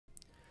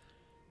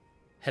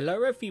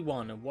Hello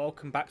everyone and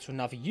welcome back to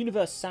another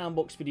Universe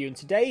Sandbox video, and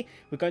today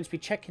we're going to be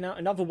checking out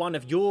another one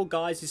of your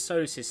guys'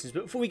 solar systems.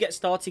 But before we get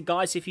started,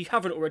 guys, if you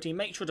haven't already,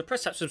 make sure to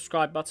press that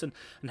subscribe button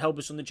and help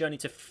us on the journey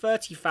to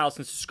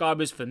 30,000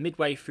 subscribers for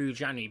midway through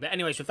January. But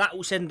anyways, with that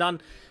all said and done,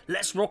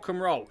 let's rock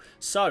and roll.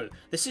 So,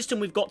 the system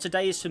we've got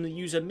today is from the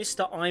user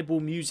Mr.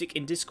 Eyeball Music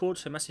in Discord,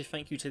 so massive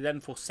thank you to them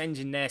for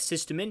sending their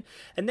system in.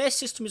 And their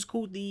system is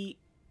called the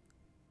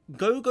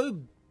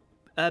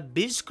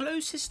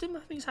Bizclo system, I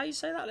think is how you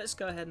say that. Let's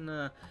go ahead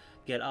and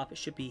get it up. It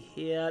should be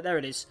here. There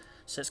it is.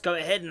 So let's go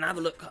ahead and have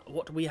a look at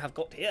what we have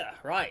got here.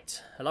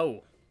 Right.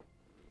 Hello.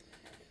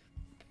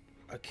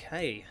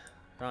 Okay.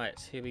 Right.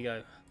 Here we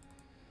go.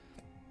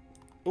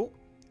 Oh.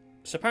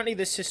 So apparently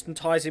this system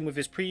ties in with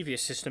his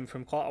previous system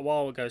from quite a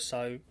while ago,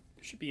 so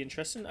it should be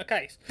interesting.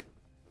 Okay.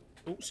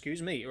 Oh,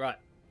 excuse me. Right.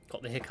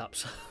 Got the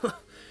hiccups.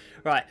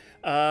 Right,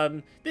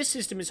 this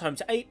system is home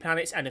to 8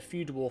 planets and a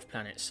few dwarf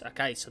planets.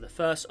 Okay, so the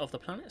first of the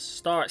planets,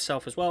 star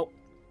itself as well.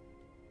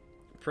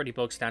 Pretty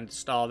bog standard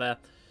star there.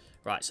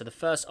 Right, so the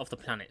first of the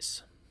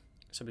planets.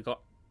 So we've got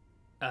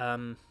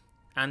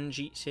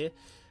Angites here.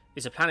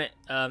 Is a planet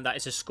that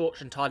is a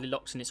scorched and tidally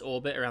locks in its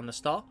orbit around the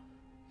star.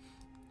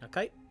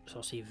 Okay, so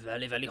I see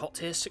very, very hot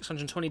here,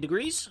 620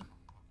 degrees.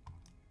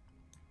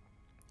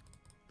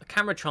 The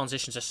camera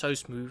transitions are so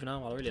smooth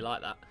now, I really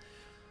like that.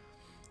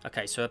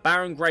 Okay, so a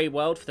barren grey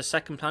world for the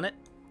second planet.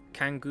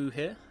 Kangoo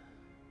here.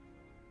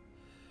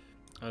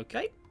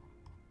 Okay.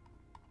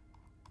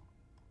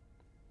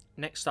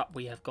 Next up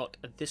we have got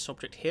this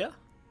object here.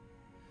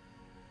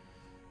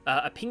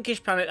 A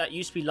pinkish planet that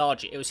used to be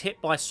larger. It was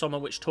hit by Summer,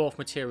 which tore off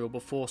material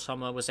before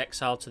Summer was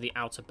exiled to the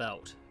outer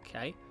belt.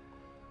 Okay.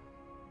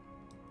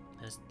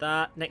 There's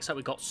that. Next up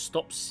we got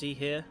Stopsy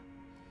here.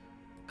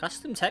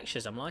 Custom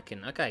textures, I'm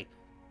liking. Okay.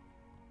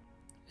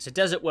 It's a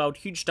desert world.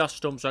 Huge dust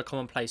storms are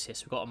commonplace here.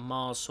 So we've got a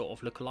Mars sort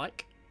of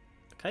look-alike.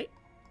 Okay.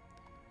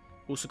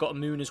 Also got a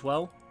moon as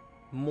well.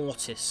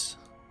 Mortis.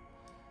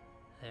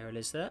 There it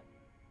is there.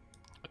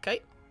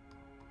 Okay.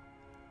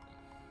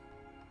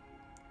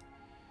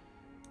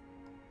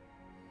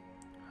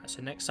 Right,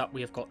 so next up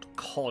we have got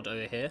Cod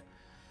over here.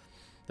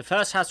 The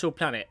first habitable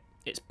planet.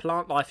 Its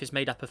plant life is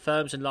made up of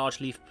ferns and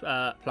large leaf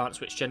plants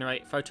which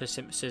generate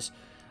photosynthesis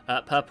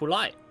purple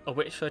light. Or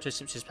which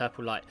photosynthesis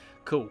purple light.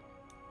 Cool.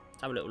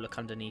 Have a little look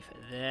underneath it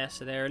there.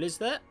 So there it is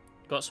there.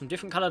 Got some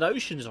different coloured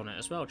oceans on it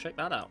as well. Check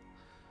that out.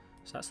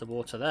 So that's the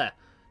water there.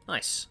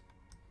 Nice.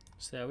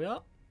 So there we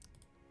are.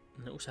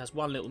 And it also has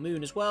one little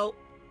moon as well.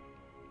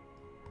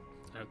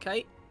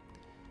 Okay.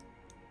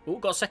 Oh,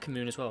 got a second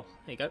moon as well.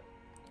 There you go.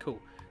 Cool.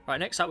 Right,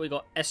 next up we've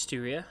got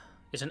Esturia.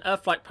 It's an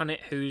Earth-like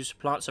planet whose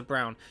plants are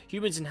brown.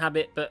 Humans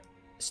inhabit, but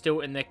still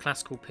in their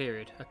classical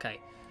period. Okay.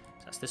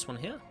 So that's this one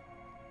here.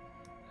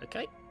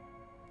 Okay.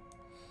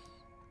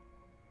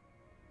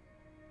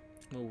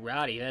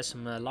 Alrighty, there's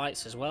some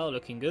lights as well,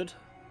 looking good.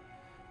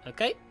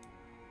 Okay,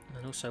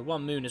 and also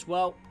one moon as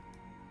well.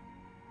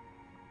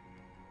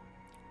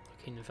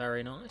 Looking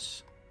very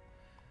nice.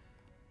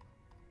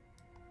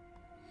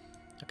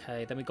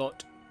 Okay, then we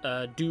got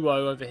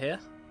Duo over here.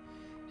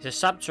 It's a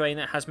subterranean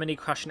that has many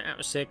crushing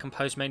atmosphere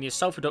composed mainly of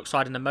sulfur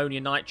dioxide and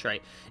ammonium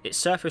nitrate. Its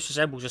surface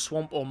resembles a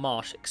swamp or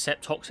marsh,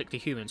 except toxic to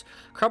humans.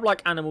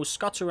 Crab-like animals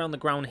scutter around the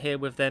ground here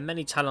with their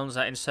many talons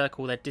that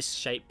encircle their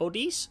disc-shaped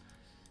bodies.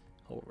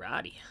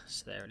 Alrighty,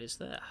 so there it is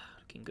there,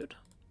 looking good.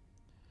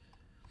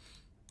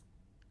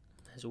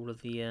 There's all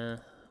of the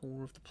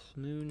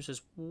moons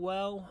as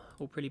well,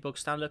 all pretty bog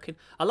standard looking.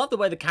 I love the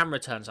way the camera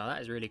turns out,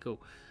 that is really cool.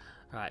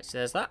 Alright, so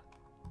there's that.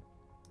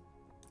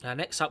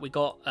 Next up we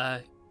got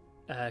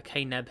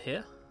K-Neb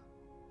here.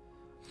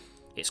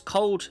 It's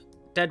cold,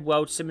 dead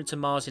world similar to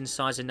Mars in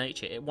size and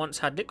nature. It once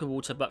had liquid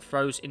water but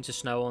froze into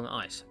snow on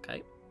ice.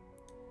 Okay.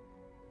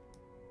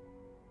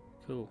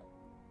 Cool.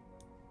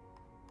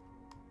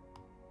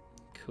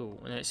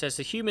 Cool. And it says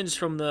the humans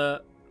from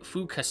the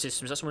Fuka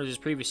systems, that's one of his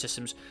previous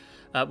systems,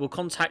 will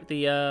contact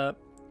the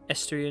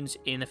Estrians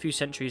in a few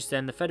centuries.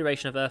 Then the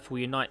Federation of Earth will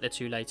unite the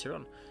two later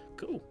on.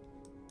 Cool.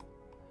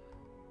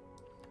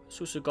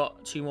 It's also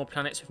got 2 more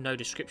planets with no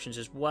descriptions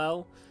as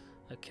well.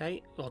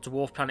 Okay. Or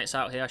dwarf planets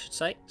out here, I should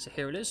say. So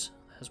here it is.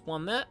 There's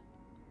one there.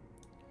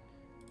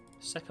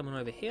 Second one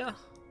over here.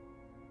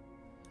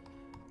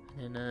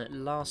 And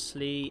then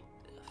lastly,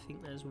 I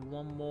think there's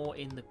one more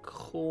in the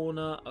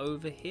corner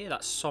over here.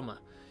 That's Sommer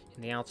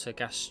in the outer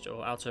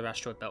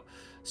asteroid belt.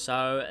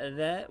 So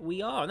there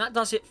we are, and that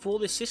does it for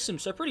this system.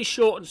 So pretty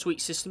short and sweet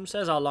system. So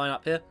there's our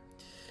lineup here.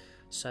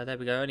 So there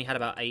we go. Only had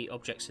about 8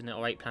 objects in it,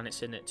 or 8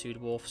 planets in it, 2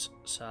 dwarfs.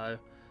 So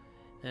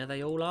there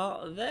they all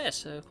are there.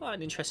 So quite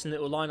an interesting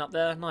little lineup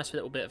there. Nice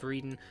little bit of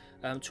reading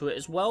to it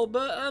as well.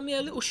 But yeah,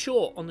 a little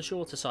short on the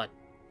shorter side.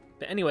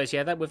 But anyways,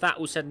 yeah, with that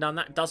all said and done,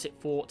 that does it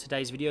for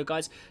today's video,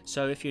 guys.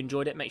 So if you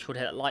enjoyed it, make sure to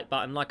hit that like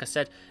button. Like I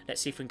said,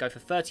 let's see if we can go for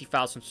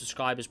 30,000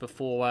 subscribers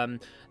before the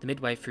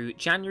midway through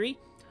January.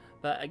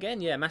 But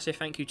again, yeah, massive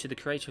thank you to the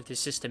creator of this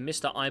system,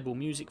 Mr. Eyeball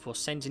Music, for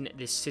sending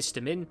this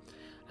system in.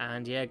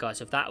 And yeah, guys,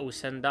 with that all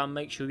said and done,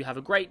 make sure you have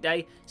a great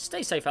day.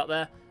 Stay safe out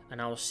there,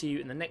 and I will see you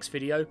in the next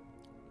video.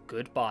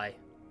 Goodbye.